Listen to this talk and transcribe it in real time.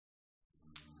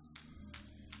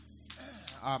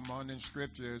Our morning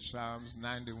scripture is Psalms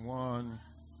 91.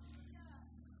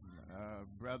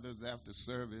 Brothers, after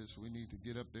service, we need to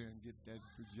get up there and get that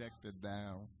projector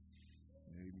down.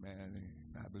 Amen.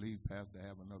 I believe Pastor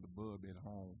have another bub at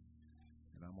home,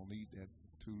 and I'm going to eat that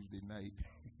Tuesday night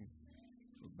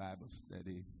for Bible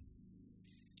study.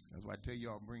 That's why I tell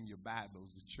y'all, bring your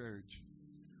Bibles to church.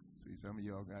 See, some of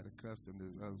y'all got accustomed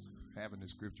to us having the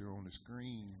scripture on the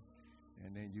screen,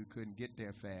 and then you couldn't get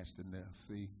there fast enough.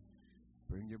 See,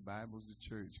 bring your Bibles to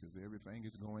church because everything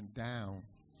is going down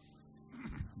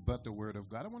but the Word of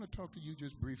God. I want to talk to you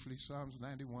just briefly, Psalms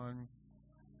 91,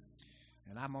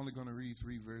 and I'm only going to read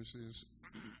 3 verses.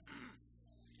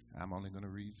 I'm only going to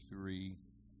read 3,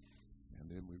 and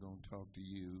then we're going to talk to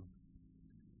you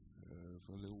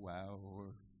for a little while, or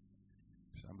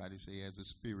somebody say as the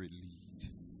Spirit leads.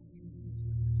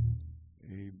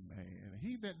 Amen.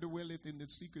 He that dwelleth in the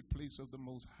secret place of the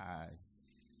Most High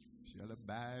shall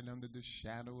abide under the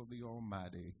shadow of the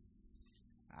Almighty.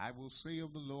 I will say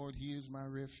of the Lord, He is my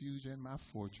refuge and my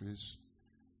fortress.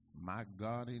 My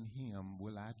God, in Him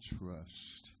will I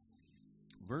trust.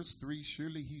 Verse 3,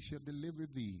 surely He shall deliver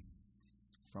thee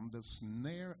from the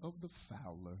snare of the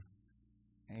fowler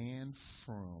and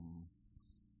from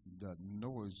the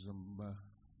noisome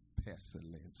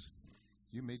pestilence.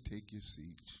 You may take your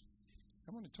seats.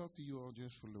 I want to talk to you all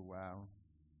just for a little while.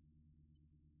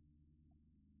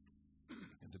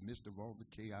 In the midst of all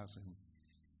the chaos and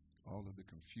all of the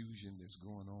confusion that's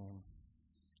going on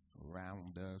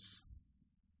around us,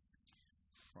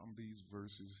 from these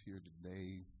verses here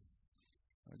today,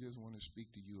 I just want to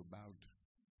speak to you about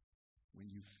when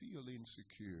you feel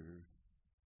insecure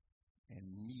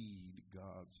and need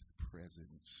God's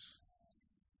presence.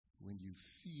 When you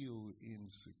feel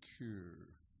insecure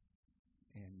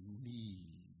and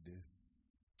need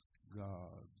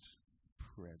God's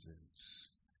presence.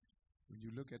 When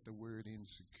you look at the word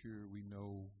insecure, we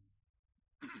know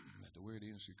that the word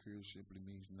insecure simply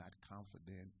means not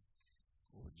confident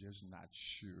or just not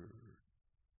sure.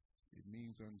 It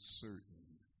means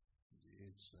uncertain.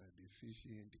 It's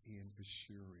deficient in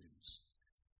assurance.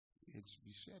 It's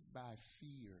beset by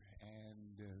fear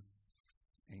and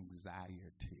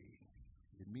anxiety.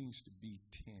 It means to be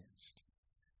tensed,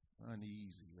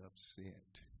 uneasy,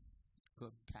 upset,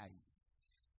 uptight,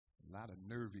 a lot of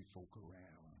nervy folk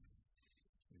around.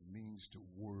 It means to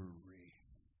worry.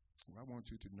 Well, I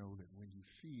want you to know that when you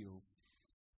feel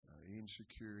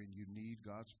insecure and you need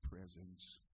God's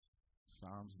presence,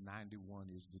 Psalms 91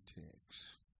 is the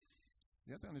text.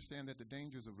 You have to understand that the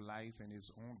dangers of life and its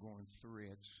ongoing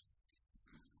threats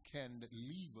can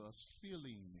leave us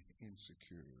feeling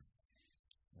insecure.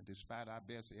 And despite our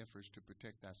best efforts to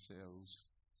protect ourselves,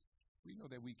 we know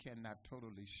that we cannot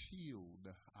totally shield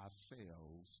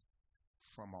ourselves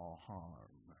from all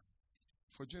harm.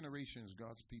 For generations,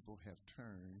 God's people have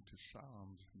turned to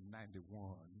Psalms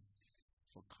 91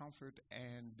 for comfort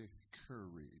and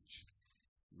courage.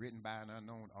 Written by an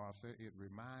unknown author, it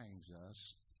reminds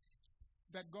us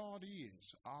that God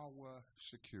is our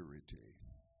security.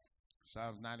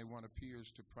 Psalms 91 appears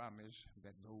to promise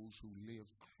that those who live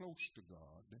close to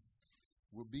God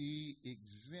will be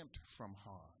exempt from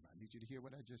harm. I need you to hear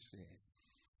what I just said.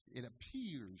 It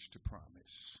appears to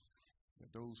promise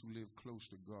that those who live close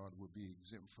to God will be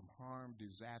exempt from harm,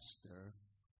 disaster,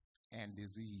 and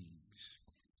disease.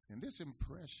 And this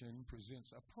impression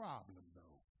presents a problem,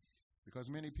 though, because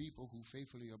many people who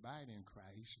faithfully abide in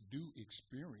Christ do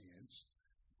experience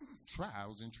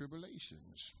trials and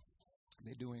tribulations.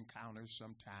 They do encounter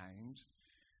sometimes,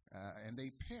 and they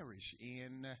perish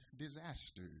in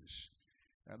disasters.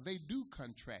 They do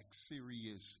contract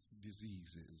serious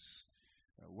diseases.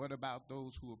 What about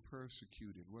those who are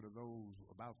persecuted? What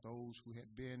about those who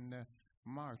had been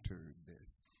martyred?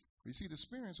 You see, the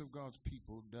experience of God's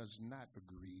people does not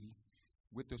agree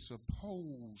with the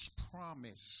supposed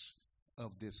promise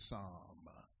of this psalm.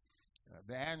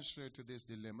 The answer to this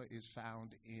dilemma is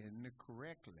found in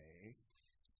correctly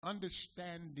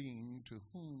understanding to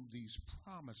whom these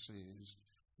promises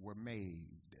were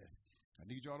made. I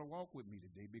need y'all to walk with me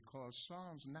today because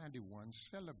Psalms 91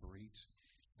 celebrates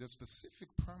the specific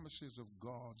promises of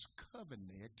God's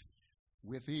covenant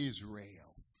with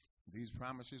Israel. These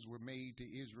promises were made to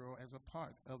Israel as a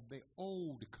part of the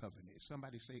old covenant.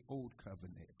 Somebody say old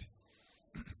covenant.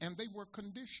 And they were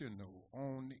conditional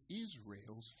on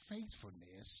Israel's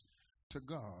faithfulness to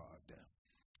God.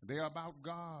 They are about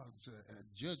God's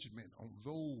judgment on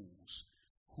those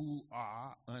who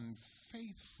are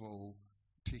unfaithful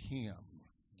to Him.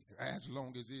 As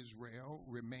long as Israel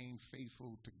remained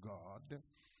faithful to God,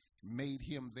 made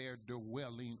Him their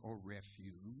dwelling or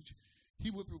refuge,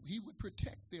 he would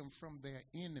protect them from their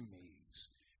enemies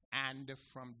and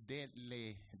from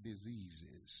deadly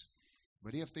diseases.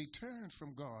 But if they turned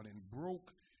from God and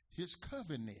broke his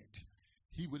covenant,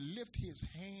 he would lift his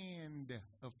hand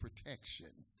of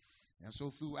protection. And so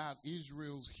throughout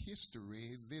Israel's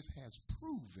history, this has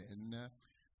proven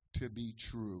to be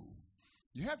true.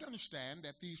 You have to understand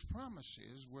that these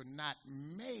promises were not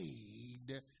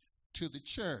made to the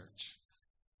church.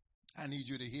 I need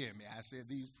you to hear me. I said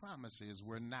these promises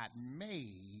were not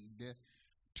made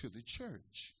to the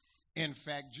church. In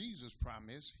fact, Jesus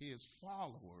promised his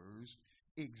followers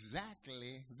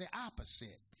exactly the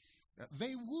opposite.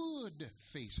 They would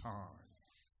face harm.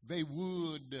 They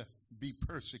would be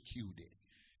persecuted.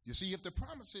 You see, if the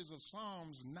promises of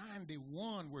Psalms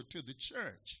 91 were to the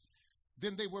church,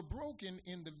 then they were broken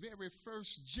in the very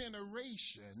first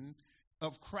generation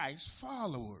of Christ's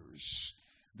followers.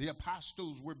 The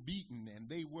apostles were beaten and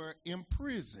they were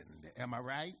imprisoned. Am I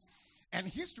right? And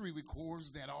history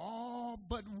records that all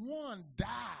but one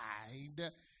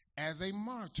died as a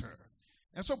martyr.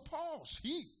 And so Paul,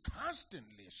 he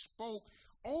constantly spoke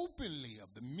openly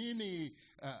of the many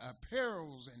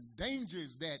perils and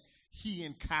dangers that he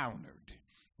encountered.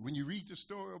 When you read the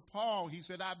story of Paul, he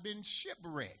said, I've been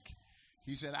shipwrecked.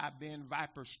 He said, I've been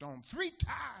viper stoned. 3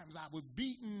 times I was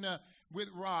beaten with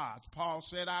rods. Paul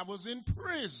said, I was in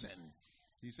prison.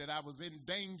 He said, I was in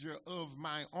danger of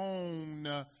my own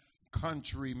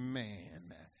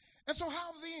countrymen. And so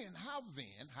how then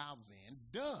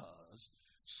does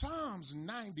Psalms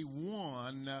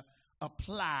 91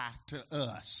 apply to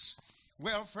us?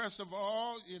 Well, first of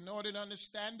all, in order to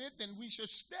understand it, then we should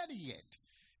study it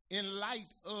in light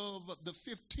of the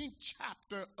 15th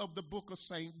chapter of the book of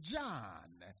St.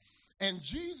 John. And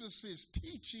Jesus'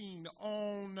 teaching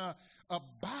on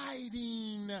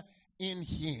abiding in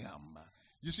him.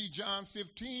 You see, John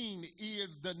 15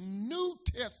 is the New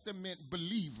Testament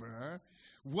believer,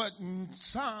 what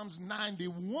Psalms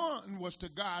 91 was to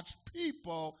God's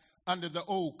people under the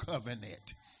old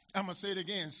covenant. I'm going to say it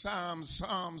again. Psalms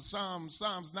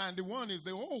 91 is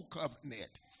the old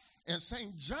covenant. And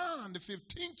St. John, the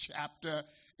 15th chapter,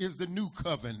 is the new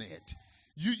covenant.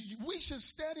 We should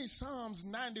study Psalms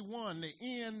 91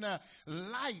 in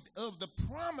light of the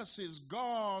promises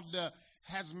God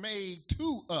has made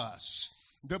to us,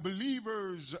 the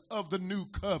believers of the new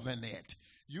covenant.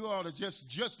 You ought to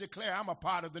just declare, I'm a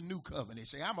part of the new covenant.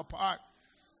 Say, I'm a part.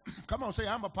 Come on, say,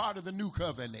 I'm a part of the new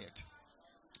covenant.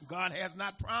 God has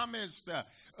not promised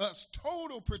us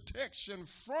total protection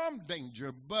from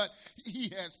danger, but he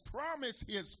has promised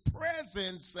his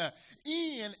presence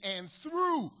in and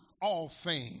through all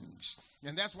things.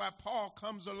 And that's why Paul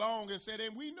comes along and said,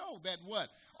 and we know that what?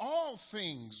 All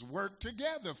things work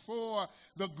together for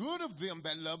the good of them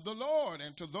that love the Lord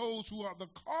and to those who are the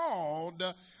called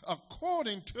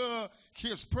according to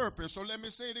his purpose. So let me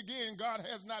say it again. God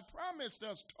has not promised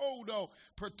us total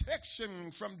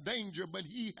protection from danger, but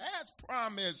he has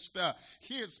promised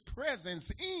his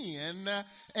presence in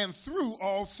and through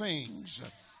all things.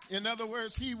 In other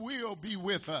words, he will be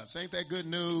with us. Ain't that good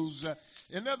news?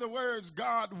 In other words,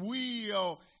 God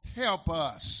will help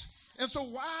us. And so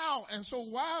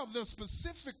while the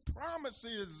specific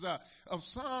promises of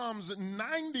Psalms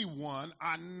 91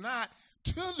 are not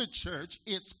to the church,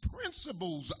 its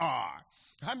principles are.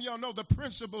 How many of y'all know the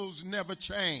principles never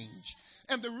change?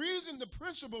 And the reason the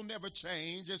principle never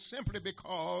change is simply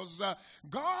because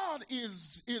God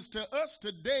is to us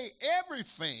today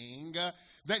everything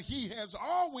that he has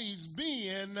always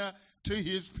been to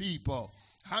his people.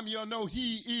 How many of y'all know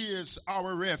he is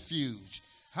our refuge?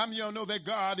 How many of y'all know that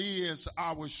God is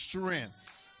our strength?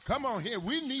 Come on here.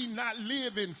 We need not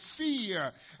live in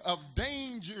fear of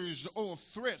dangers or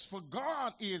threats, for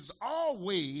God is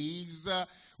always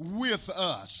with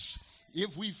us.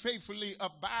 If we faithfully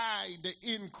abide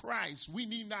in Christ, we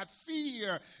need not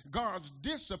fear God's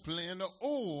discipline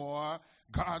or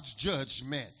God's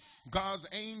judgment. God's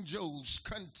angels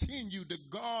continue to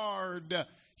guard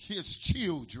his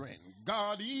children.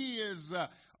 God is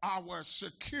our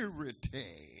security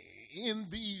in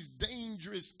these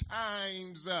dangerous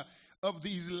times of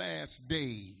these last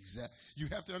days. You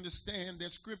have to understand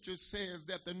that Scripture says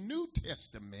that the New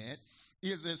Testament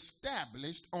is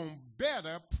established on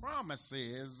better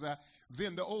promises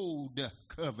than the old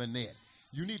covenant.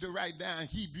 You need to write down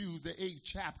Hebrews, the 8th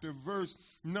chapter, verse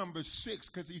number 6,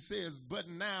 because he says, but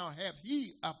now have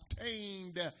he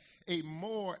obtained a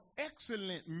more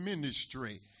excellent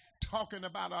ministry, talking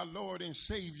about our Lord and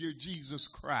Savior Jesus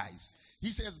Christ.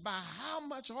 He says, by how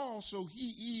much also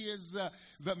he is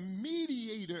the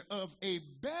mediator of a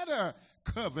better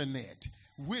covenant,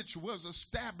 which was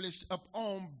established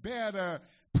upon better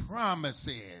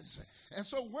promises. And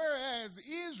so whereas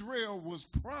Israel was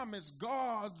promised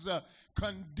God's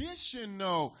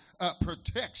conditional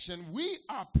protection, we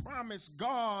are promised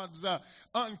God's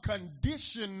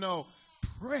unconditional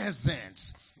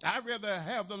presence. I'd rather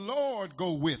have the Lord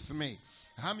go with me.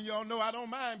 How many of y'all know I don't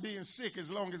mind being sick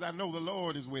as long as I know the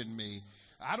Lord is with me?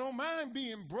 I don't mind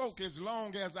being broke as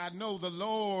long as I know the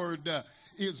Lord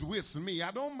is with me. I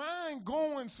don't mind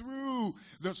going through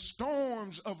the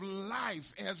storms of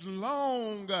life as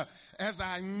long as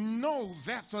I know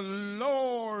that the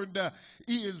Lord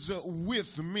is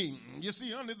with me. You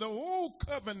see, under the old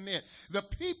covenant, the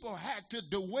people had to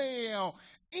dwell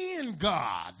in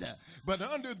God. But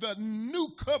under the new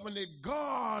covenant,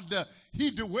 God,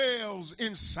 he dwells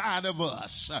inside of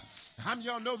us. How many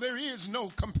of y'all know there is no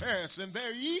comparison?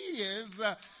 There is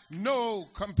no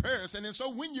comparison. And so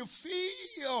when you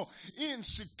feel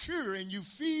insecure and you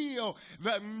feel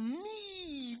the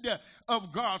need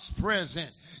of God's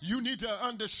presence, you need to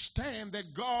understand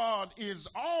that God is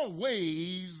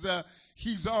always,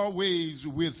 he's always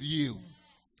with you.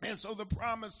 And so the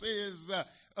promises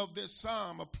of this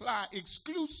psalm apply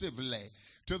exclusively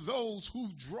to those who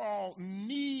draw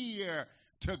near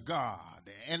to God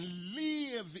and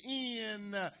live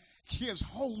in his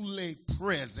holy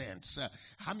presence.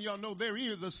 How many of y'all know there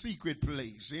is a secret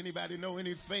place? Anybody know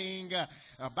anything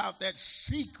about that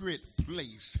secret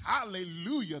place?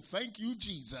 Hallelujah. Thank you,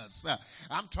 Jesus.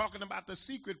 I'm talking about the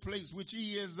secret place, which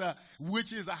is a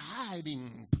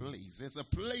hiding place. It's a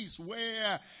place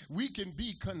where we can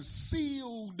be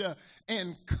concealed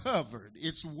and covered.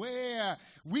 It's where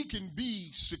we can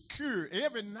be secure.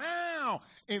 Every now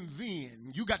and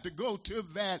then you got to go to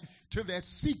that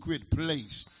secret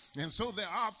place. And so the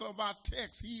author of our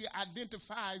text, he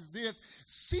identifies this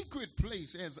secret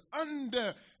place as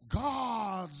under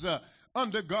God's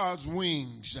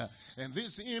wings. And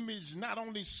this image not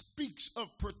only speaks of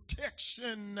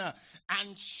protection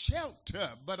and shelter,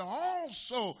 but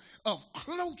also of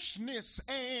closeness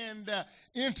and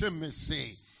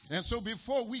intimacy. And so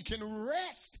before we can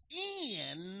rest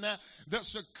in the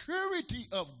security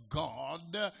of God,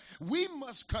 we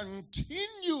must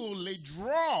continually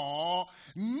draw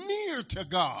near to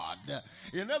God.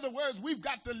 In other words, we've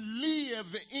got to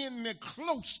live in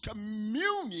close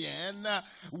communion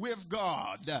with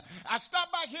God. I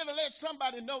stopped by here to let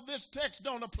somebody know this text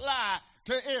don't apply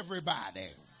to everybody.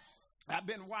 I've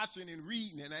been watching and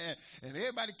reading, and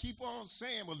everybody keep on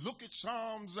saying, well, look at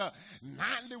Psalms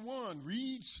 91.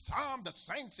 Read Psalm. The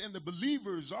saints and the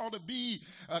believers ought to be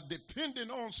dependent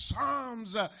on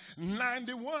Psalms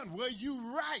 91. Well, you're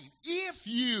right. If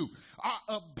you are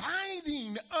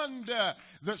abiding under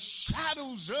the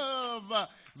shadows of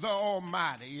the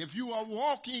Almighty, if you are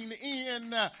walking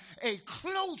in a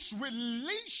close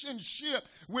relationship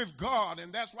with God,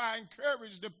 and that's why I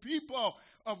encourage the people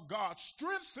of God,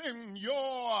 strengthen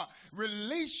your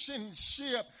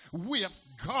relationship with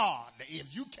God.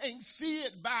 If you can't see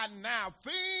it by now,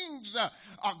 things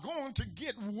are going to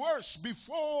get worse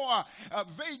before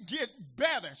they get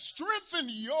better. Strengthen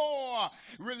your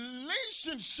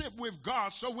relationship with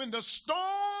God so when the storms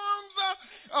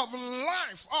of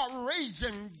life are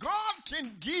raging, God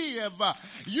can give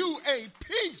you a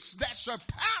peace that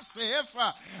surpasses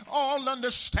all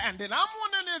understanding. I'm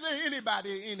wondering, is there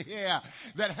anybody in here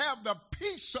that have the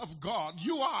peace of God?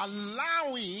 You are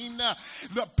allowing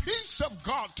the peace of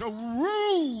God to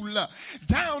rule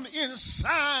down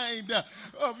inside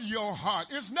of your heart.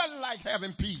 It's nothing like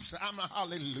having peace.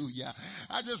 Hallelujah.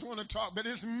 I just want to talk, but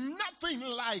it's nothing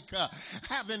like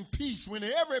having peace when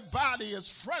everybody is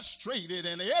frustrated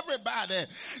and everybody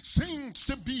seems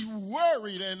to be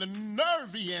worried and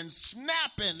nervy and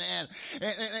snapping.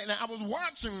 And I was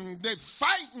watching they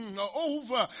fighting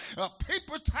over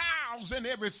paper towels and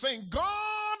everything. God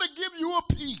to give you a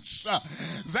peace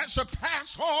that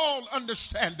surpasses all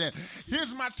understanding.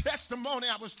 Here's my testimony.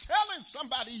 I was telling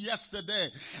somebody yesterday,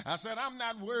 I said, I'm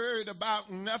not worried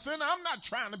about nothing. I'm not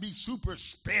trying to be super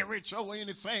spiritual or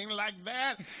anything like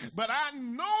that, but I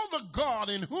know the God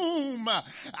in whom I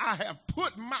have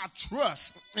put my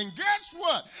trust. And guess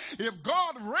what? If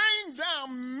God rained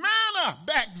down manna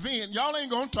back then, y'all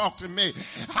ain't gonna talk to me.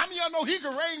 How many of y'all know he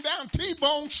could rain down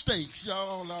T-bone steaks?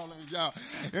 Y'all.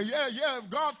 Yeah, if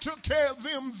God took care of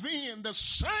them then, the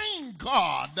same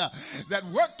God that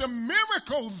worked a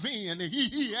miracle then,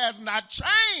 he has not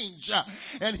changed.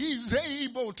 And he's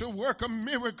able to work a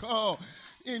miracle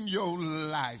in your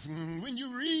life. When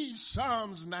you read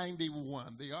Psalms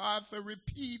 91, the author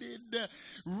repeated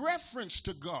reference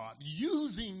to God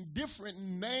using different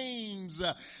names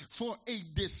for a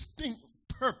distinct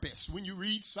purpose. When you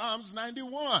read Psalms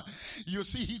 91, you'll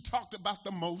see he talked about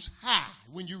the Most High.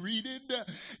 When you read it,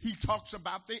 he talks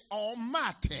about the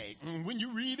Almighty. When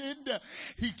you read it,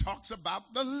 he talks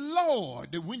about the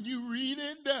Lord. When you read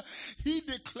it, he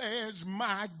declares,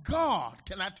 my God.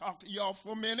 Can I talk to y'all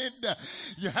for a minute?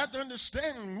 You have to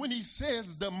understand when he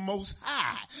says the Most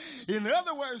High. In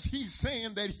other words, he's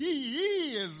saying that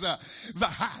he is the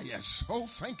highest. Oh,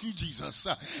 thank you, Jesus.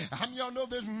 How many of y'all know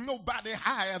there's nobody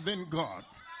higher than God?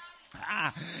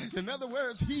 In other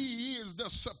words, he is the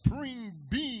supreme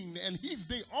being and he's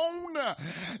the owner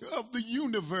of the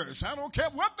universe. I don't care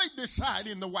what they decide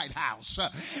in the White House.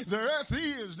 The earth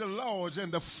is the Lord's and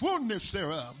the fullness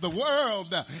thereof, the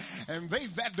world and they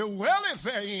that dwelleth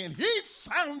therein. He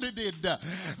founded it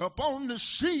upon the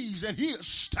seas and he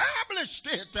established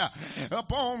it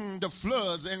upon the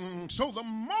floods. And so the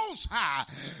Most High,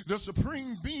 the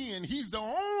supreme being, he's the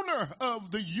owner of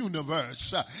the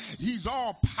universe. He's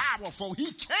all powerful.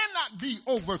 He cannot be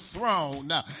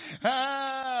overthrown.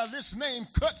 This name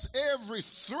cuts every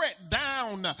threat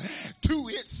down to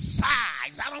its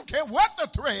size. I don't care what the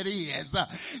threat is.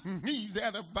 He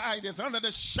that abideth under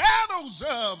the shadows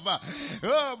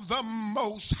of the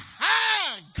Most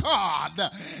High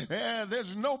God.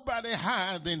 There's nobody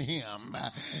higher than him.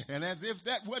 And as if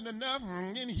that wasn't enough,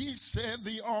 then he said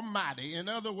the Almighty. In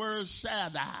other words,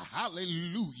 Shaddai.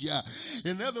 Hallelujah.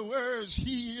 In other words,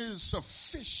 he is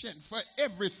sufficient for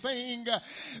everything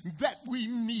that we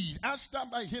need. I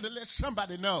stop by here to let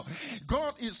somebody know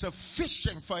God is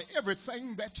sufficient for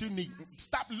everything that you need.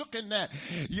 Stop looking at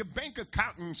your bank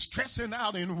account and stressing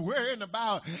out and worrying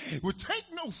about. Well, take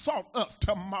no thought of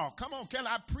tomorrow. Come on, can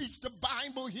I preach the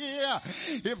Bible here?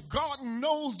 If God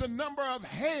knows the number of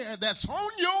hair that's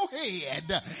on your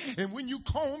head, and when you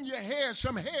comb your hair,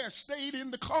 some hair stayed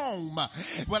in the comb.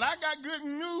 But I got good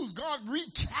news. God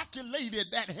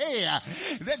recalculated that hair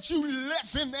that you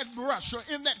left in that brush or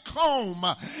in that comb.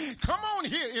 Come on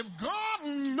here. If God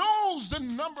knows the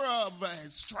number of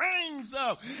strands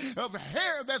of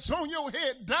hair that's on your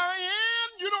head,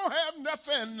 Diane, you don't have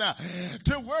nothing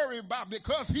to worry about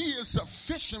because he is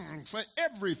sufficient for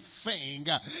everything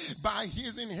by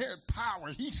his inherent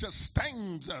power. He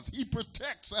sustains us. He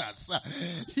protects us.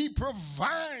 He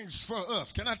provides for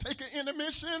us. Can I take an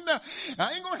intermission?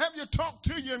 I ain't going to have you talk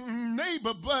to your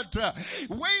neighbor, but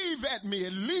wave at me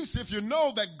at least if you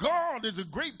know that God is a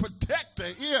great protector.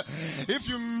 If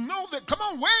you know that, come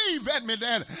on, wave at me,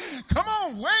 Dad. Come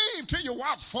on, wave till your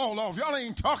watch fall off. Y'all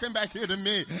ain't talking back here to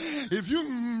me. If you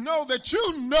know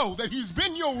that he's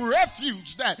been your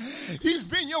refuge, that he's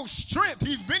been your strength,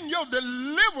 he's been your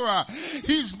deliverer,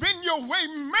 he's been your way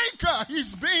maker,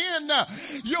 he's been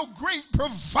your great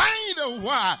provider.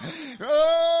 Why?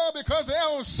 Oh, because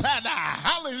El Shaddai,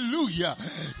 hallelujah,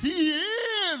 he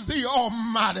is the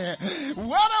Almighty.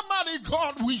 What a mighty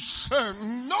God we serve.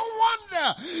 No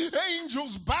wonder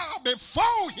angels bow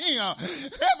before him.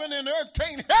 Heaven and earth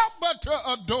can't help but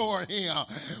to adore him.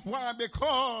 Why?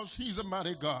 Because he's a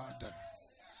mighty God.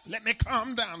 Let me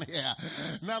calm down here.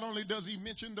 Not only does he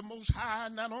mention the Most High,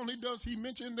 not only does he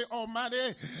mention the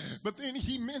Almighty, but then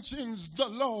he mentions the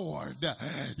Lord,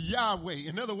 Yahweh.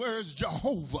 In other words,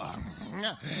 Jehovah.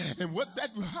 And what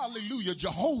that, hallelujah,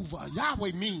 Jehovah,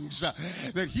 Yahweh means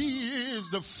that he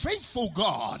is the faithful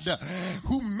God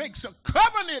who makes a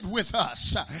covenant with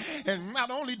us. And not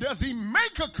only does he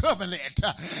make a covenant,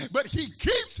 but he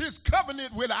keeps his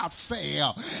covenant without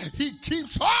fail. He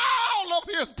keeps all of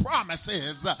his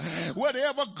promises.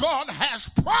 Whatever God has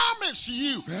promised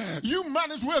you, you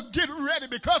might as well get ready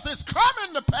because it's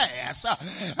coming to pass.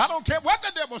 I don't care what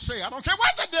the devil say. I don't care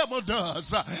what the devil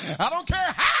does. I don't care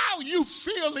how you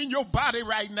feel in your body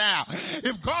right now.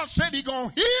 If God said he's going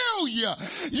to heal you,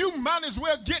 you might as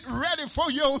well get ready for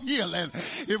your healing.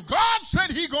 If God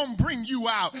said he's going to bring you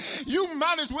out, you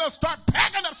might as well start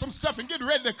packing up some stuff and get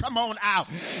ready to come on out.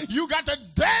 You got to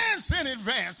dance in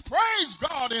advance. Praise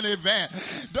God in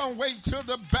advance. Don't wait till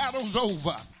the battle's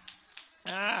over.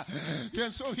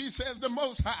 And so he says the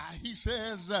Most High. He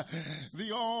says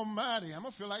the Almighty. I'm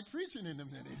going to feel like preaching in a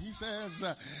minute. He says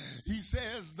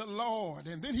the Lord.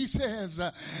 And then he says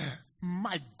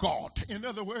my God. In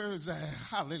other words,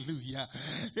 hallelujah,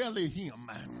 Elohim.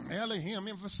 Elohim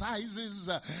emphasizes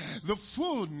the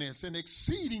fullness and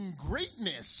exceeding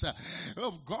greatness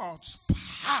of God's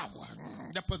power.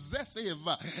 The possessive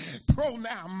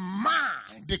pronoun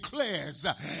mine declares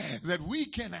that we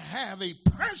can have a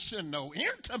personal,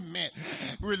 intimate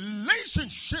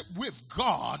relationship with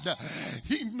God.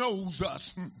 He knows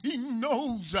us. He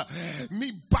knows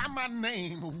me by my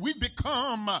name. We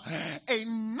become a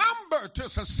number to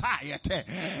society.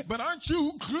 But aren't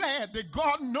you glad that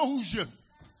God knows you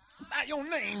by your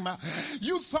name?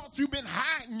 You thought you've been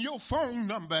hiding your phone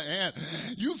number, and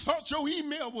you thought your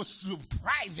email was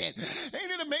private.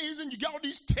 Ain't it amazing? You got all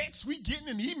these texts we getting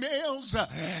and emails.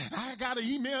 I got an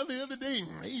email the other day,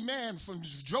 amen, from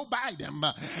Joe Biden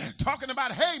talking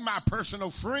about, hey, my personal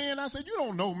friend. I said, you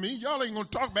don't know me. Y'all ain't going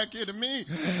to talk back here to me.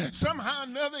 Somehow or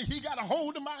another, he got a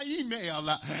hold of my email,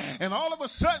 and all of a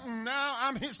sudden now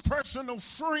I'm his personal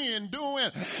friend during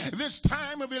this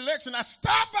time of election. I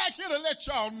stopped back here to let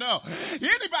y'all know.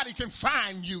 Anybody can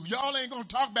find you. Y'all ain't going to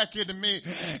talk back here to me.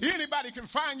 Anybody can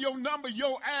find your number,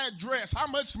 your address, how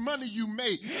much money you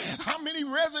make, how many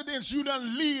residents you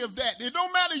done lived at. It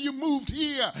don't matter you moved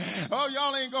here. Oh,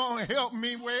 y'all ain't going to help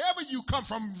me. Wherever you come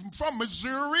from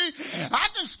Missouri, I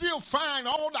can still find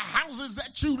all the houses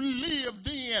that you lived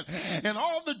in and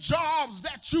all the jobs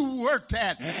that you worked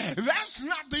at. That's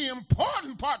not the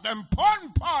important part. The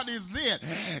important part is this.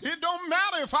 It don't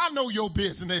matter if I know your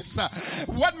business.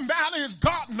 What matters is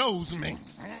God knows me.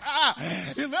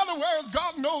 In other words,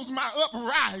 God knows my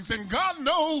uprising. God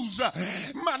knows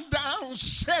my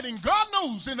downsetting. God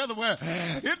knows, in other words,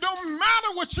 it don't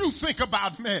matter what you think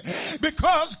about me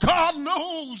because God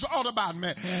knows all about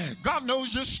me. God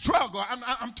knows your struggle.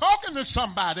 I'm talking to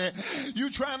somebody. You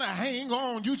trying to hang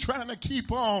on. You trying to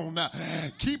keep on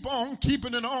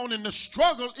keeping it on, and the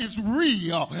struggle is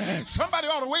real. Somebody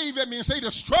ought to wave at me and say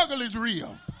the struggle is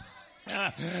real.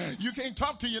 You can't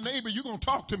talk to your neighbor. You're going to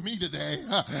talk to me today.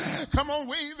 Come on,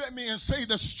 wave at me and say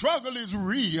the struggle is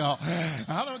real.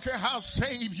 I don't care how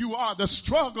saved you are. The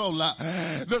struggle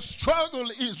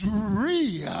is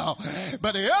real.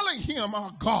 But Elohim,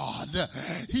 our God,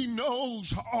 he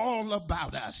knows all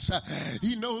about us.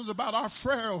 He knows about our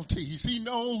frailties. He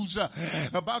knows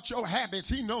about your habits.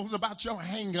 He knows about your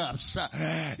hang-ups.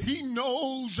 He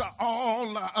knows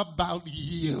all about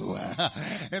you.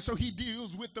 And so he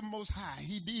deals with the Most High.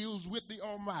 He deals with the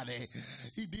Almighty.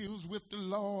 He deals with the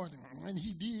Lord. And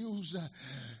he deals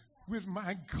with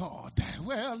my God.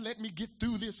 Well, let me get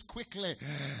through this quickly,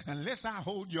 unless I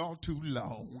hold y'all too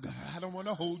long. I don't want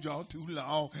to hold y'all too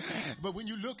long. But when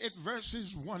you look at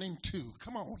verses 1 and 2,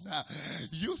 come on,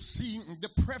 you see the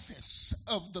preface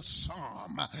of the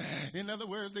psalm. In other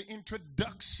words, the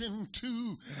introduction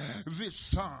to this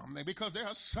psalm, because there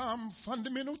are some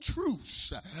fundamental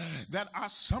truths that are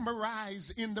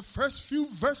summarized in the first few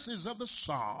verses of the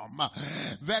psalm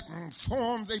that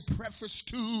forms a preface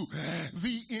to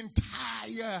the entire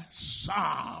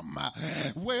psalm.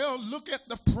 Well, look at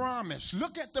the promise.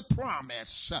 Look at the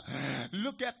promise.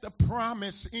 Look at the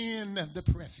promise in the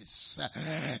preface.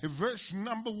 Verse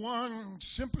number 1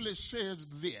 simply says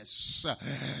this: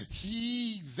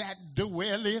 he that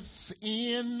dwelleth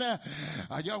in,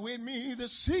 are y'all with me, the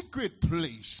secret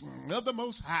place of the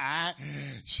Most High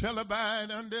shall abide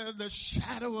under the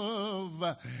shadow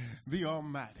of the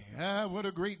Almighty. What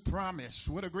a great promise.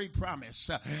 What a great promise.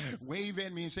 Wave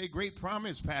at me and say, great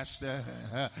promise, Pastor.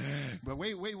 But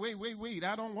wait.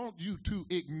 I don't want you to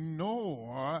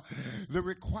ignore the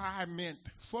requirement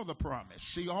for the promise.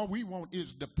 See, all we want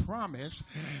is the promise,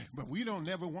 but we don't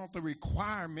never want the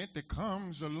requirement that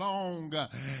comes along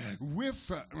with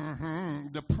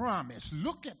the promise.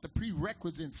 Look at the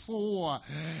prerequisite for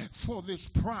this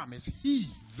promise. He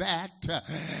that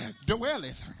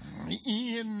dwelleth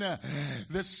in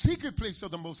the secret place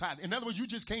of the Most High. In other words, you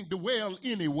just can't dwell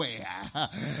anywhere.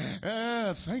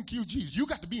 Thank you, Jesus. You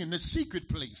got to be in the secret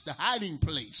place, the hiding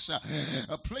place,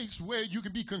 a place where you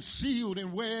can be concealed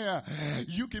and where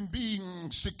you can be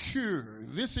secure.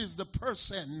 This is the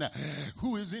person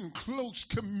who is in close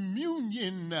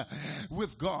communion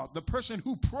with God, the person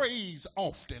who prays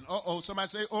often. Somebody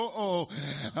say,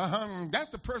 that's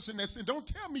the person that said, don't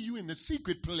tell me you in the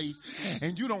secret place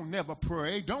and you don't never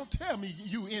pray. Don't tell me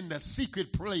you in the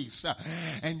secret place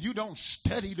and you don't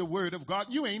study the word of God.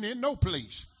 You ain't in no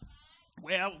place.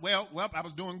 Well, I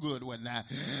was doing good, wasn't I?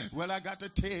 Well, I got to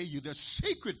tell you, the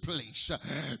secret place,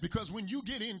 because when you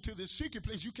get into the secret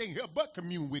place, you can't help but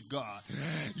commune with God.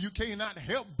 You cannot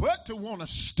help but to want to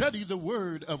study the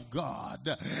word of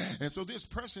God. And so this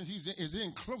person is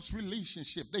in close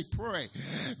relationship. They pray.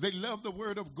 They love the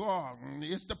word of God.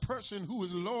 It's the person who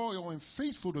is loyal and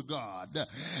faithful to God.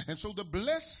 And so the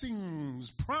blessings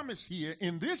promised here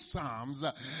in this Psalms,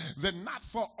 they're not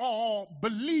for all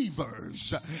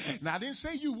believers. Now, I didn't didn't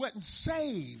say you wasn't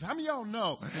saved. How many of y'all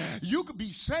know you could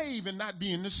be saved and not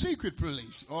be in the secret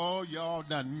place? Oh, y'all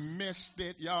done missed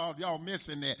it. Y'all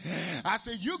missing it. I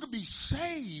said you could be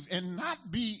saved and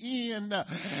not be in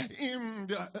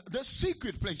the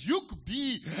secret place. You could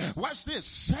be, watch this,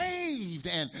 saved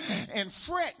and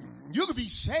fretting. You could be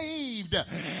saved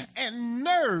and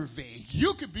nervy.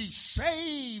 You could be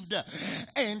saved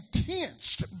and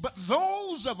tensed. But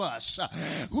those of us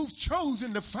who've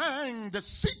chosen to find the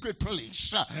secret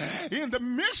place in the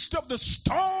midst of the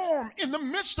storm, in the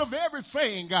midst of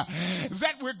everything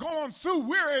that we're going through,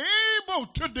 we're able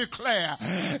to declare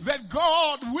that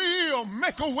God will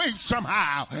make a way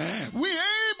somehow. We're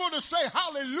able to say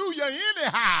hallelujah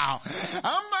anyhow.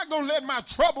 I'm not going to let my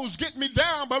troubles get me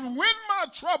down, but when my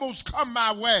troubles come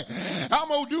my way, I'm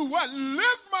going to do what?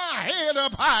 Lift my head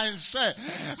up high and say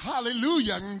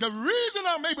hallelujah. And the reason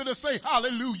I'm able to say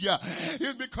hallelujah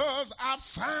is because I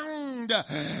found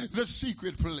the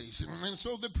secret place. And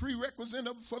so the prerequisite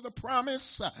for the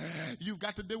promise, you've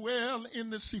got to dwell in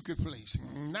the secret place.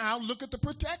 Now look at the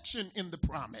protection in the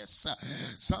promise.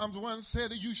 Psalms 1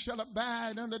 said that you shall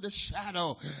abide under the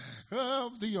shadow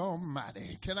of the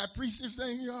Almighty. Can I preach this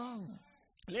thing, y'all?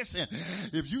 Listen,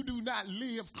 if you do not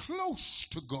live close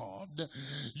to God,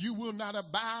 you will not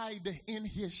abide in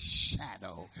his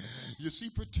shadow. You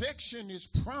see, protection is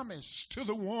promised to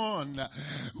the one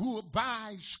who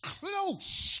abides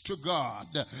close to God.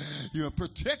 Your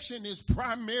protection is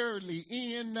primarily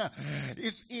in the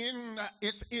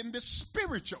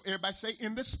spiritual. Everybody say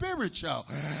in the spiritual.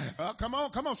 Come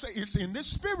on, say it's in the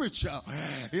spiritual.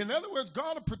 In other words,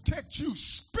 God will protect you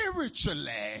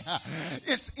spiritually.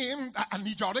 I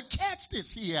need y'all to catch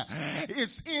this here.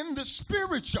 It's in the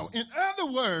spiritual. In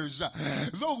other words,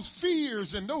 those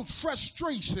fears and those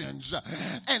frustrations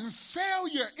and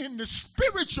failure in the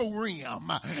spiritual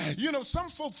realm. You know, some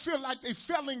folks feel like they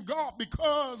fell in God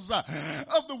because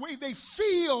of the way they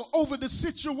feel over the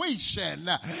situation.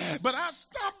 But I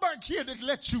stop back here to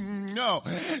let you know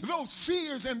those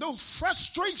fears and those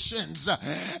frustrations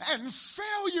and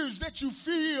failures that you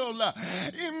feel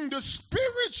in the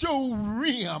spiritual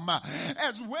realm,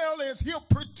 as well as he'll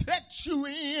protect you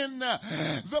in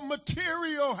the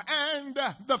material and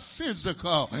the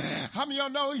physical. How many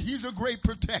of y'all know he's a great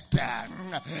protector?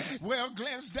 Well,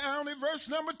 glance down at verse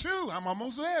number 2. I'm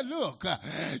almost there. Look,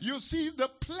 you'll see the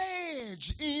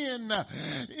pledge in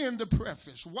the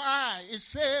preface. Why? It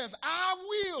says, I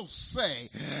will say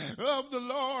of the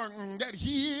Lord that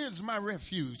he is my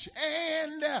refuge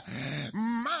and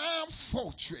my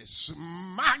fortress,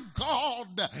 my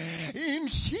God, in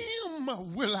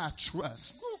him will I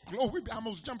trust. Oh, glory, I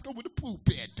almost jumped over the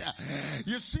pulpit.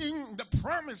 You see, the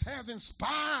promise has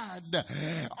inspired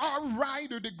our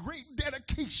writer to great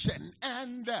dedication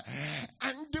and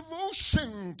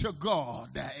devotion to God.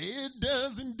 It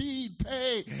does indeed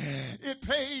pay. It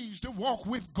pays to walk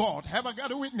with God. Have I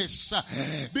got a witness?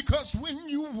 Because when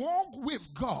you walk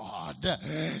with God,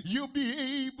 you'll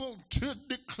be able to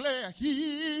declare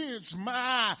he is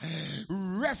my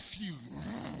refuge.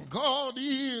 God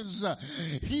is,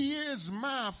 he is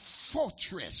my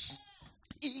fortress.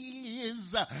 He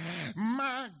is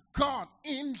my God.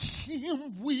 In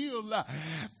him will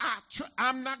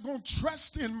I'm not going to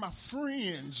trust in my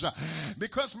friends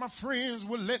because my friends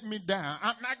will let me down.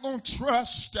 I'm not going to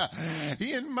trust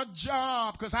in my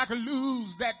job because I could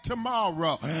lose that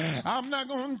tomorrow. I'm not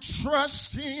going to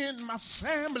trust in my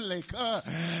family because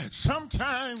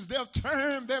sometimes they'll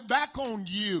turn their back on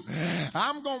you.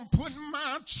 I'm going to put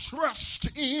my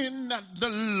trust in the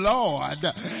Lord.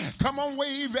 Come on,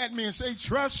 wave at me and say,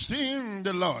 trust in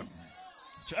the Lord.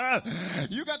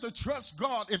 You got to trust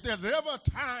God. If there's ever a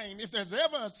time, if there's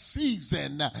ever a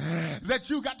season that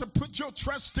you got to put your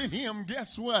trust in him,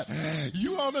 guess what?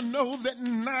 You ought to know that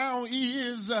now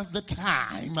is the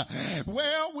time.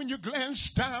 Well, when you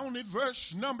glance down at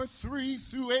verse number 3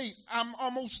 through 8, I'm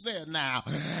almost there now.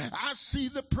 I see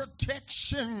the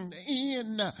protection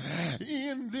in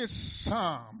this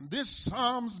psalm. This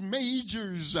psalm's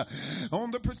majors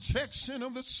on the protection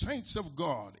of the saints of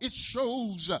God. It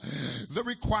shows the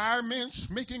requirements,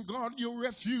 making God your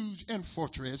refuge and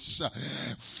fortress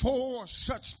for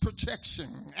such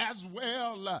protection, as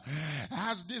well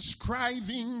as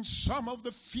describing some of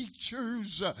the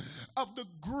features of the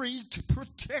great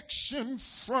protection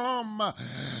from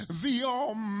the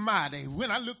Almighty. When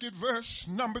I look at verse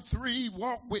number 3,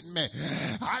 walk with me.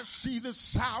 I see the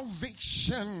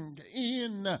salvation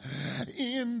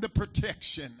in the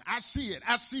protection. I see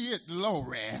it,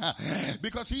 glory.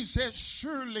 Because he says,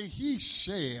 surely he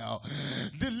shall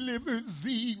deliver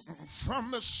thee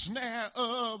from the snare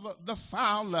of the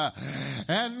fowler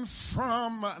and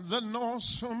from the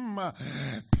noisome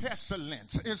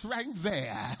pestilence. It's right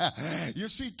there. You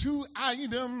see, two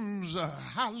items,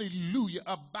 hallelujah,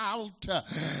 about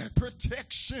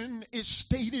protection is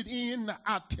stated in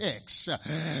our text.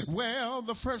 Well,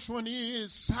 the first one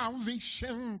is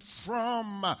salvation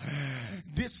from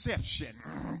deception.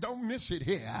 Don't miss it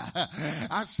here.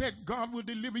 I said God will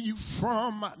deliver you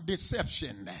from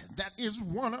deception. That is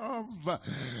one of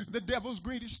the devil's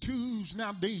greatest tools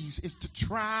nowadays, is to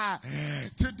try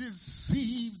to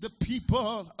deceive the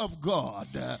people of God.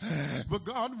 But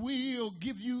God will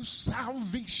give you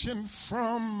salvation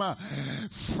from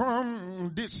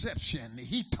deception.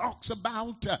 He talks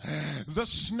about the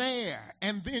snare,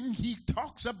 and then he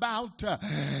talks about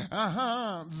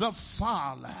the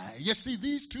fowler. You see,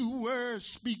 these two words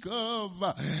speak of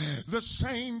the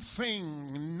same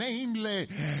thing, namely,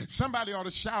 somebody ought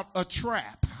to shout, a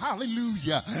trap.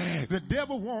 Hallelujah. The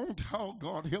devil won't, oh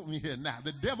God, help me here now.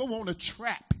 The devil won't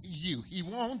trap you. He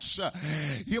wants,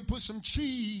 he'll put some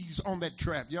cheese on that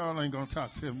trap. Y'all ain't going to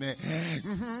talk to me.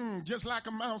 Just like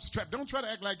a mouse trap. Don't try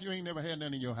to act like you ain't never had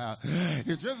none in your house.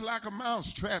 It's just like a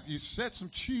mouse trap. You set some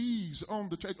cheese on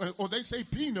the trap, or they say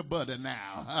peanut butter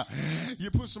now.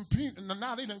 You put some peanut,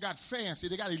 now they done got fancy.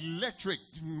 They got electric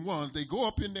ones. They go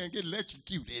up in there and get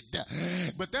electrocuted.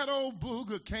 But that old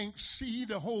booger can't see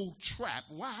the whole trap.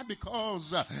 Why?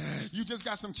 Because you just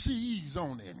got some cheese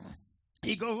on it.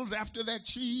 He goes after that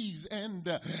cheese,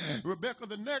 and Rebecca,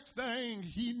 the next thing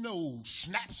he knows,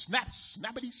 snap, snap,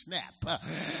 snappity snap.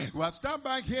 Well, I stop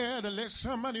back here to let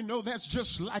somebody know that's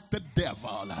just like the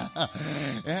devil.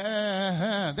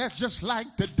 That's just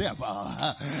like the devil.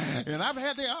 And I've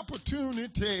had the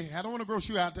opportunity, I don't want to gross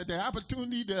you out today,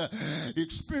 opportunity to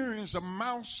experience a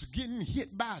mouse getting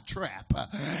hit by a trap.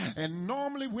 And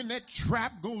normally when that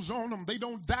trap goes on them, they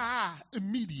don't die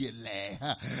immediately.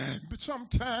 But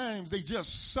sometimes they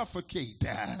just suffocate.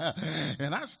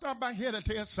 And I stop by here to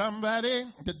tell somebody,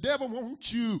 the devil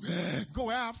wants you go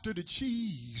after the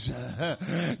cheese,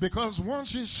 because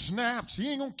once it snaps, he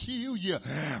ain't gonna kill you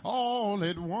all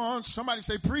at once. Somebody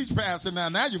say, preach, pastor.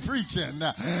 Now you're preaching.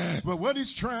 But what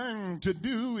he's trying to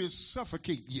do is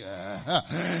suffocate you.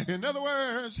 In other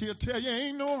words, he'll tell you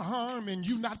ain't no harm in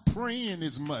you not praying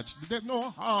as much. There's no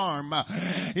harm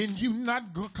in you not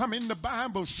coming to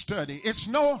Bible study. It's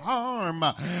no harm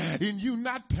in you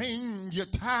not paying your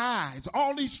tithes.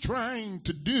 All he's trying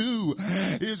to do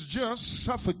is just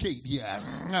suffocate you.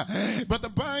 But the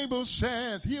Bible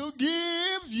says he'll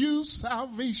give you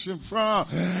salvation from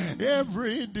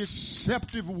every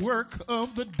deceptive work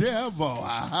of the devil.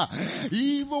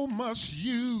 Evil must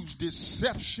use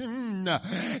deception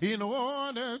in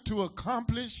order to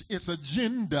accomplish its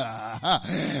agenda.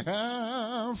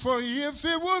 For if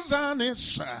it was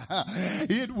honest,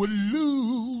 it would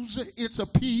lose its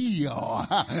appeal.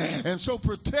 And so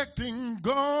protecting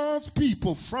God's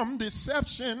people from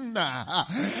deception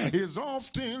is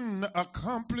often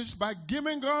accomplished by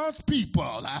giving God's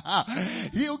people,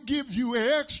 he'll give you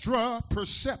extra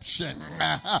perception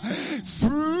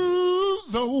through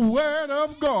the word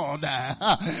of God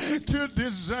to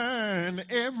discern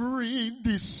every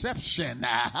deception.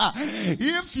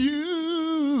 If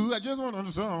you, I just want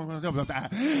to song,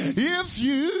 if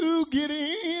you get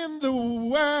in the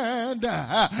word,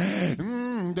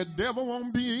 the devil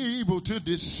won't be able to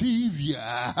deceive you.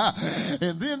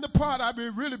 And then the part I've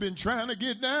really been trying to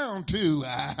get down to,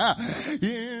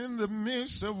 in the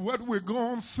midst of what we're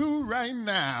going through right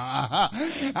now,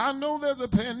 I know there's a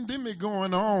pandemic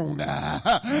going on,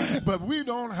 but we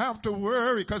don't have to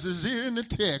worry because it's here in the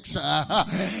text.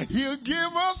 He'll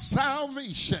give us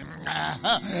salvation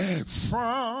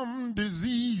from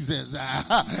diseases.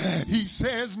 He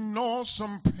says,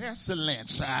 noisome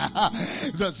pestilence,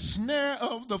 the snare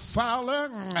of the fowler,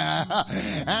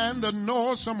 and the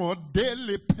noisome or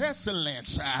deadly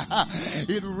pestilence.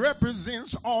 It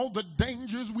represents all the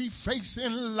dangers we face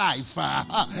in life.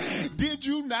 Did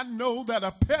you not know that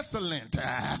a pestilence,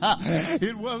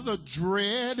 it was a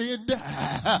dreaded,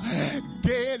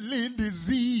 deadly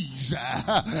disease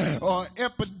or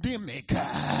epidemic?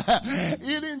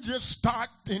 It didn't just start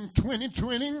in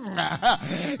 2020.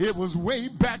 It was way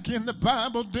back in the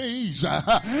Bible days.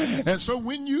 And so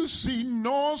when you see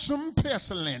noisome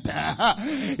pestilence,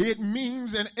 it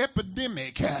means an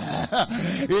epidemic.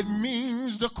 It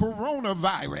means the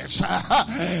coronavirus.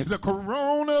 The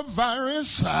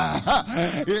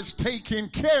coronavirus is taken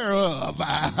care of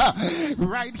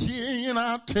right here in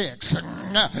our text.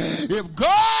 If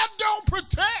God don't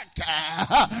protect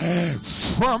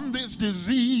from this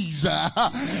disease,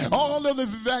 all of the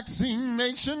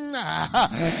vaccination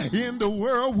in the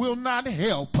world will not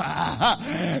help.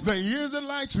 The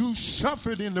Israelites who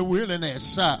suffered in the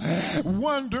wilderness,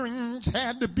 wanderings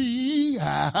had to be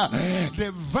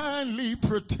divinely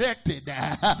protected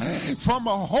from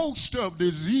a host of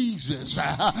diseases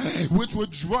which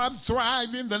would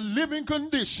thrive in the living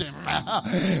condition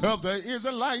of the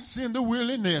Israelites in the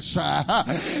wilderness.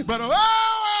 But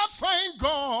I thank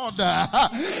God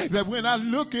that when I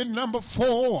look at number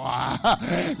 4,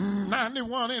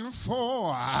 91 and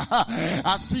 4,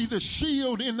 I see the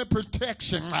shield in the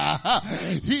protection.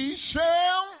 He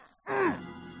shall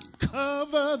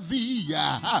cover thee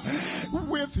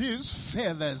with his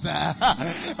feathers.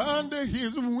 Under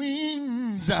his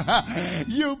wings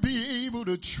you'll be able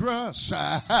to trust.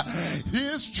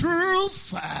 His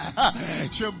truth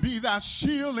shall be thy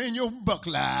shield and your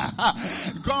buckler.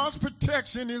 God's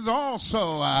protection is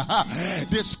also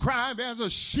described as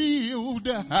a shield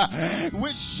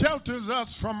which shelters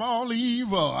us from all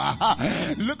evil.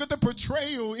 Look at the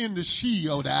portrayal in the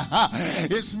shield.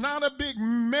 It's not a big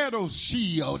metal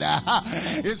shield.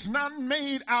 It's not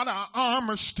made out of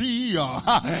armor steel,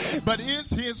 but it's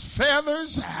his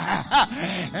feathers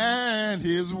and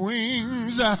his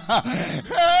wings. Hey,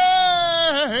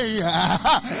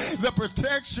 the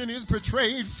protection is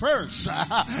portrayed first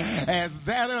as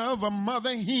that of a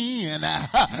mother hen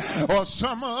or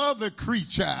some other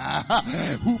creature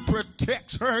who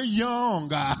protects her young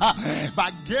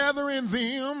by gathering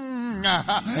them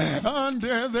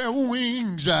under their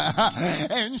wings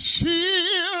and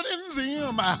shielding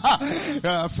them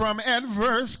from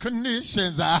adverse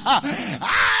conditions.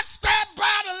 I step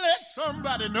by to let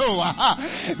somebody know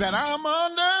that I'm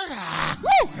under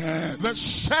the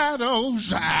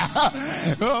shadows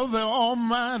of the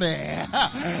Almighty.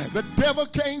 The devil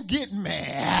can't get me.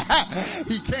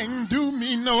 He can't do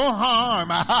me no harm.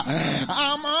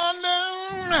 I'm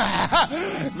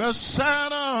under the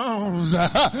shadows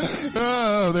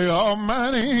of the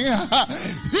Almighty.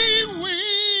 He will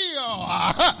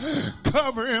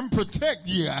cover and protect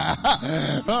you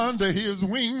under his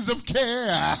wings of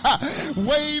care.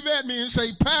 Wave at me and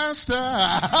say, Pastor,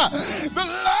 the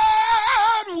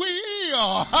Lord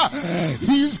will.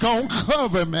 He's gonna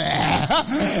cover me.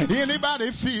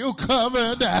 Anybody feel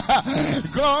covered?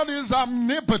 God is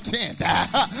omnipotent.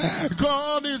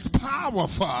 God is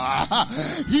powerful.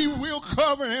 He will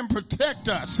cover and protect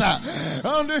us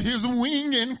under his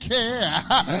wing and care.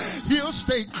 He'll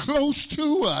stay close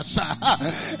to us,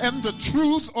 and the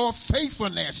truth or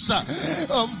faithfulness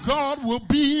of God will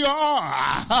be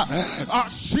our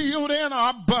shield and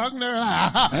our buckler.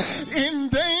 In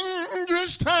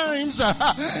dangerous times,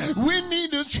 we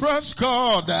need to trust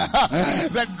God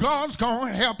that God's going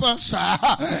to help us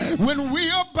when we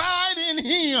abide in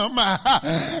him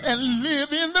and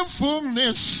live in the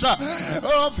fullness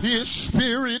of his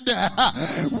Spirit.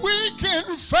 We can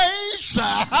face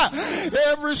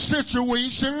every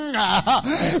situation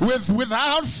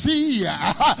without fear.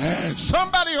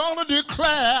 Somebody ought to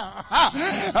declare,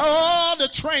 oh, the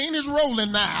train is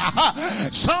rolling now.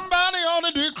 Somebody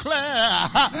ought to declare,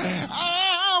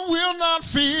 I will not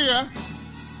fear.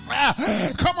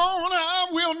 Come on, I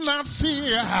will not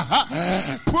fear.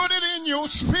 Put it in your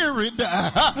spirit.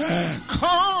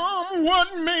 Come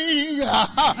what may,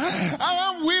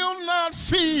 I will not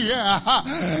fear.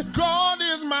 God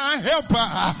is my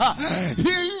helper.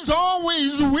 He's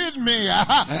always with me.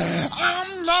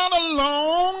 I'm not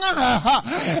alone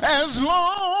as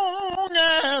long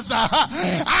as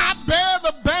I bear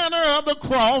the banner of the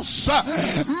cross.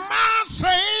 My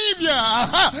Savior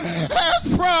has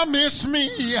promised me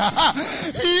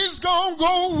he's gonna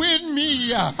go with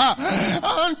me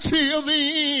until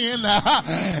the end.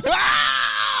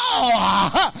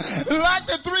 Like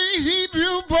the 3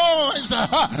 Hebrew boys,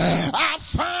 I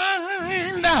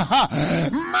find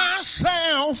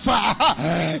myself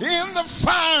in the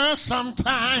fire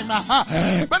sometime,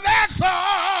 but that's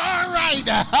all right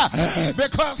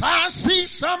because I see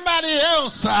somebody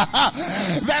else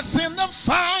that's in the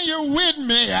fire with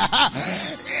me.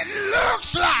 It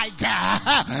looks like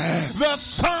the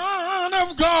Son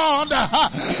of God.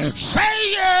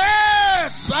 Say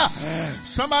yes.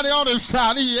 Somebody ought to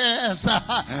shout yes.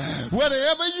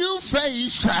 Whatever you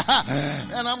face,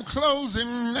 and I'm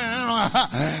closing now,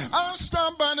 I'll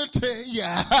stop by to tell you,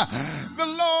 the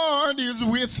Lord is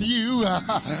with you.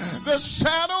 The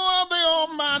shadow of the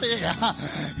Almighty,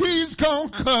 he's going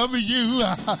to cover you.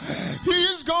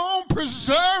 He's going to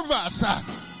preserve us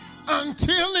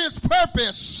until his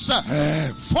purpose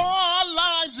for our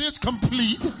lives is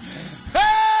complete.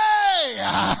 Hey!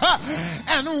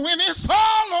 And when it's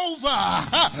all over,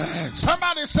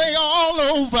 somebody say all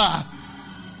over.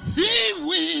 He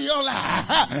will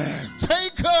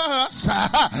take us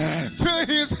to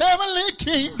his heavenly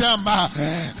kingdom.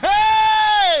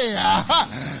 Hey,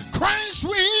 Christ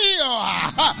will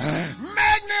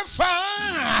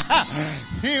magnify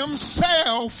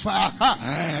himself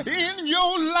in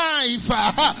your life,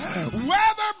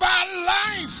 whether by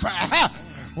life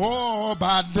or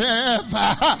by death.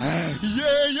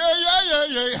 Yeah.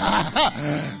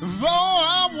 Though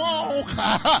I walk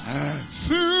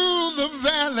through the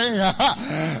valley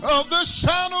of the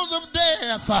shadows of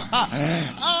death,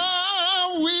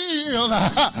 I will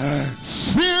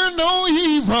fear no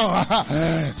evil.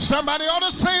 Somebody ought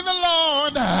to say the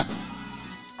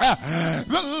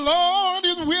Lord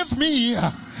is with me.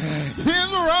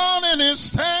 His rod and his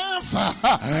staff,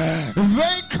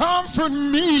 they comfort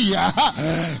me.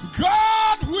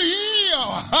 God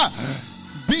will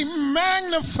be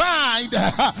magnified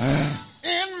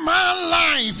in my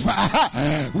life,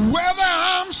 whether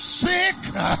I'm sick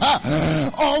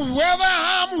or whether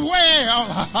I'm well.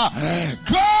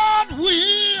 God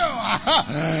will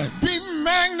be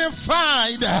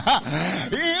magnified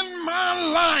in my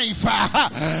life,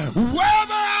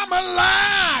 whether I'm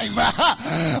alive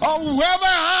or whether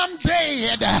I'm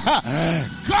dead.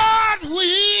 God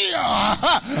will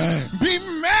be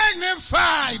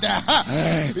magnified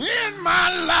in my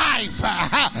life,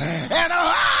 and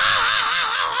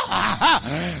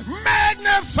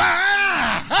magnify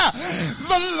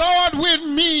the Lord with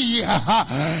me.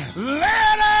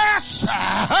 Let us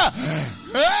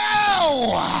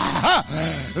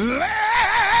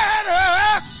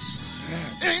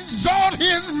exalt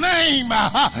his name.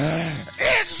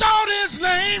 Exalt his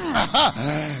name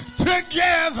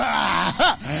together.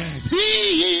 He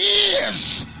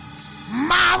is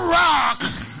my rock.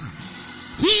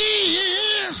 He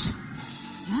is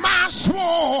my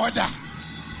sword.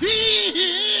 He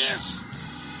is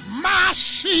my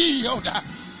shield.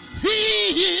 He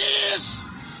is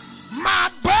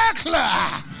my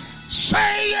buckler.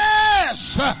 Say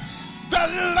yes. The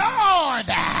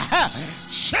Lord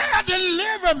shall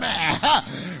deliver me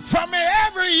from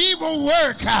every evil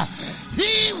work.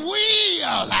 He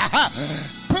will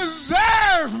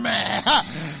preserve me.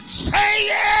 Say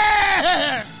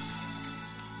yes.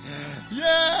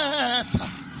 Yes.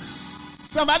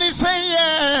 Somebody say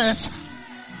yes.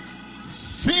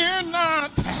 Fear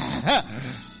not,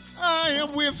 I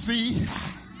am with thee.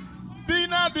 Be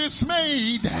not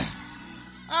dismayed.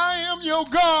 I am your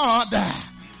God.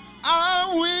 I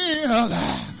will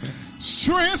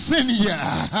strengthen you.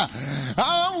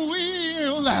 I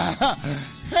will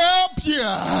help you.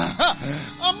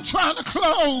 I'm trying to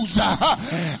close.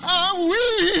 I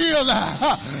will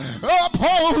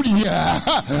uphold you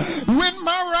with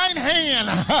my right hand.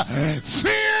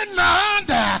 Fear not.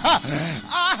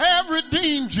 I have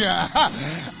redeemed you.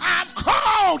 I've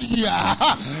called you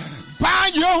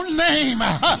by your name.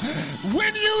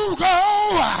 When you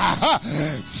go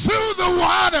through the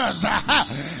waters,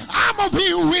 I'm going to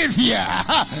be with you.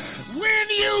 When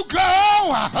you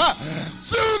go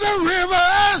through the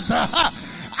rivers,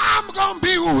 I'm going to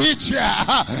be with you.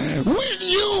 When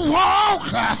you walk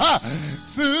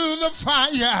through the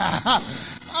fire,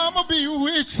 I'm going to be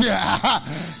with you.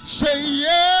 Say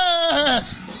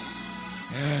yes.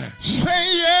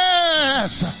 Say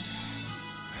yes.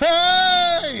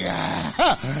 Hey,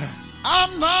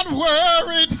 I'm not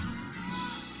worried.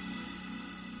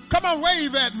 Come on,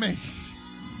 wave at me.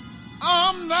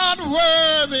 I'm not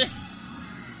worthy.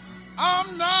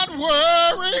 I'm not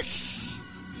worried.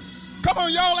 Come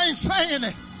on, y'all ain't saying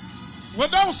it. Well,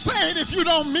 don't say it if you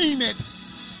don't mean it.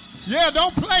 Yeah,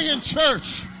 don't play in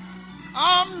church.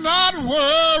 I'm not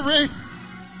worried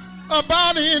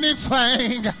about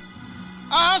anything.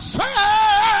 I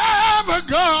serve a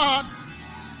God.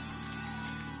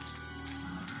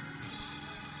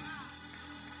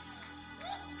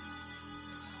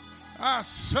 I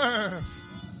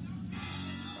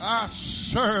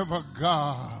serve a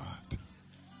God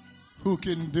who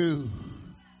can do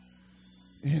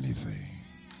anything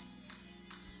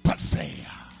but fail.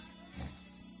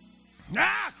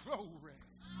 Ah, glory.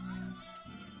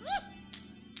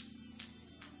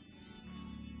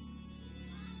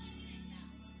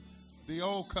 The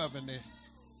old covenant,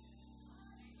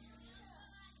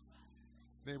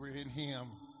 they were in him.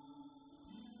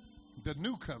 The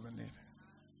new covenant,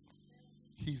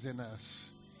 he's in us.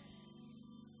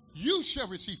 You shall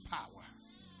receive power.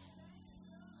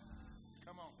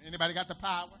 Come on. Anybody got the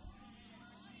power?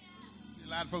 See, a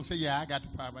lot of folks say, yeah, I got the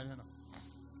power. You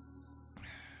know.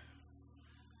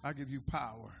 I give you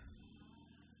power.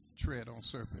 Tread on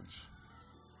serpents.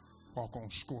 Walk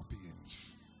on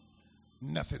scorpions.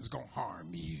 Nothing's going to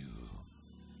harm you.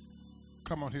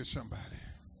 Come on here, somebody.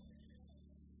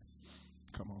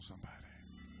 Come on, somebody.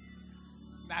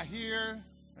 Now here,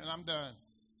 and I'm done,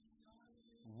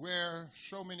 where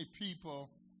so many people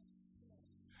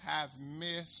have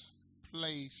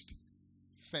misplaced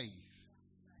faith.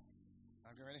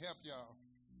 I'm going to help y'all.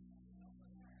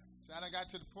 So I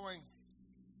got to the point,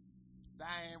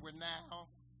 Diane, where now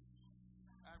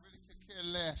I really could care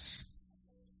less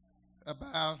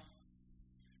about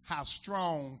how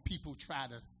strong people try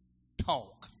to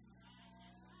talk.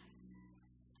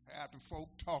 Half the folk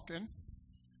talking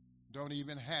don't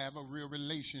even have a real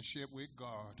relationship with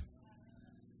God.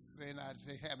 They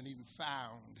haven't even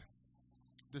found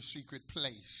the secret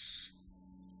place.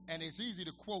 And it's easy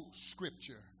to quote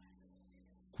scripture.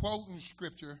 Quoting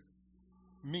scripture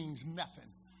means nothing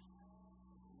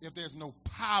if there's no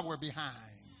power behind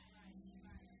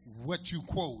what you're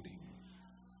quoting.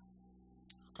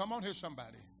 Come on here,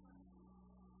 somebody.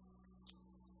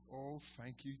 Oh,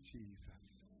 thank you,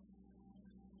 Jesus.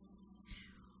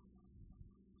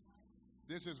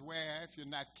 This is where, if you're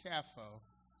not careful,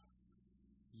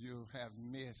 you'll have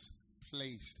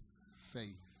misplaced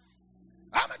faith.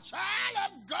 I'm a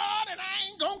child of God and I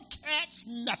ain't going to catch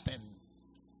nothing.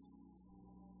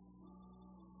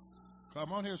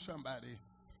 Come on here, somebody.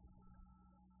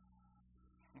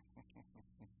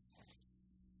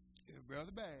 It's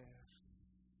Brother Bass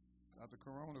got the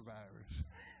coronavirus.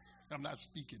 I'm not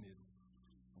speaking it.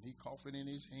 And he coughing in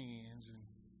his hands and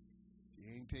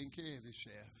he ain't taking care of his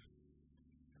chef.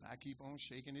 And I keep on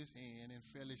shaking his hand and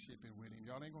fellowshipping with him.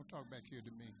 Y'all ain't going to talk back here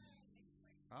to me.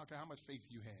 I don't care how much faith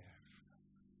you have.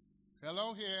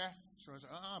 Hello here. So it's,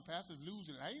 Pastor's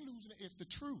losing it. I ain't losing it. It's the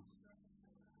truth.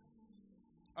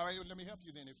 All right, let me help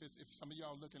you then. If some of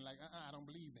y'all looking like, I don't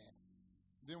believe that.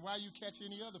 Then why you catch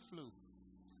any other flu?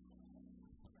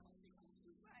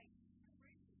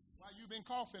 Why you been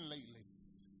coughing lately?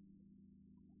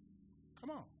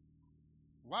 Come on.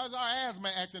 Why is our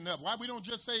asthma acting up? Why we don't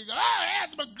just say,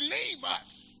 asthma, leave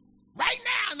us right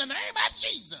now in the name of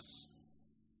Jesus?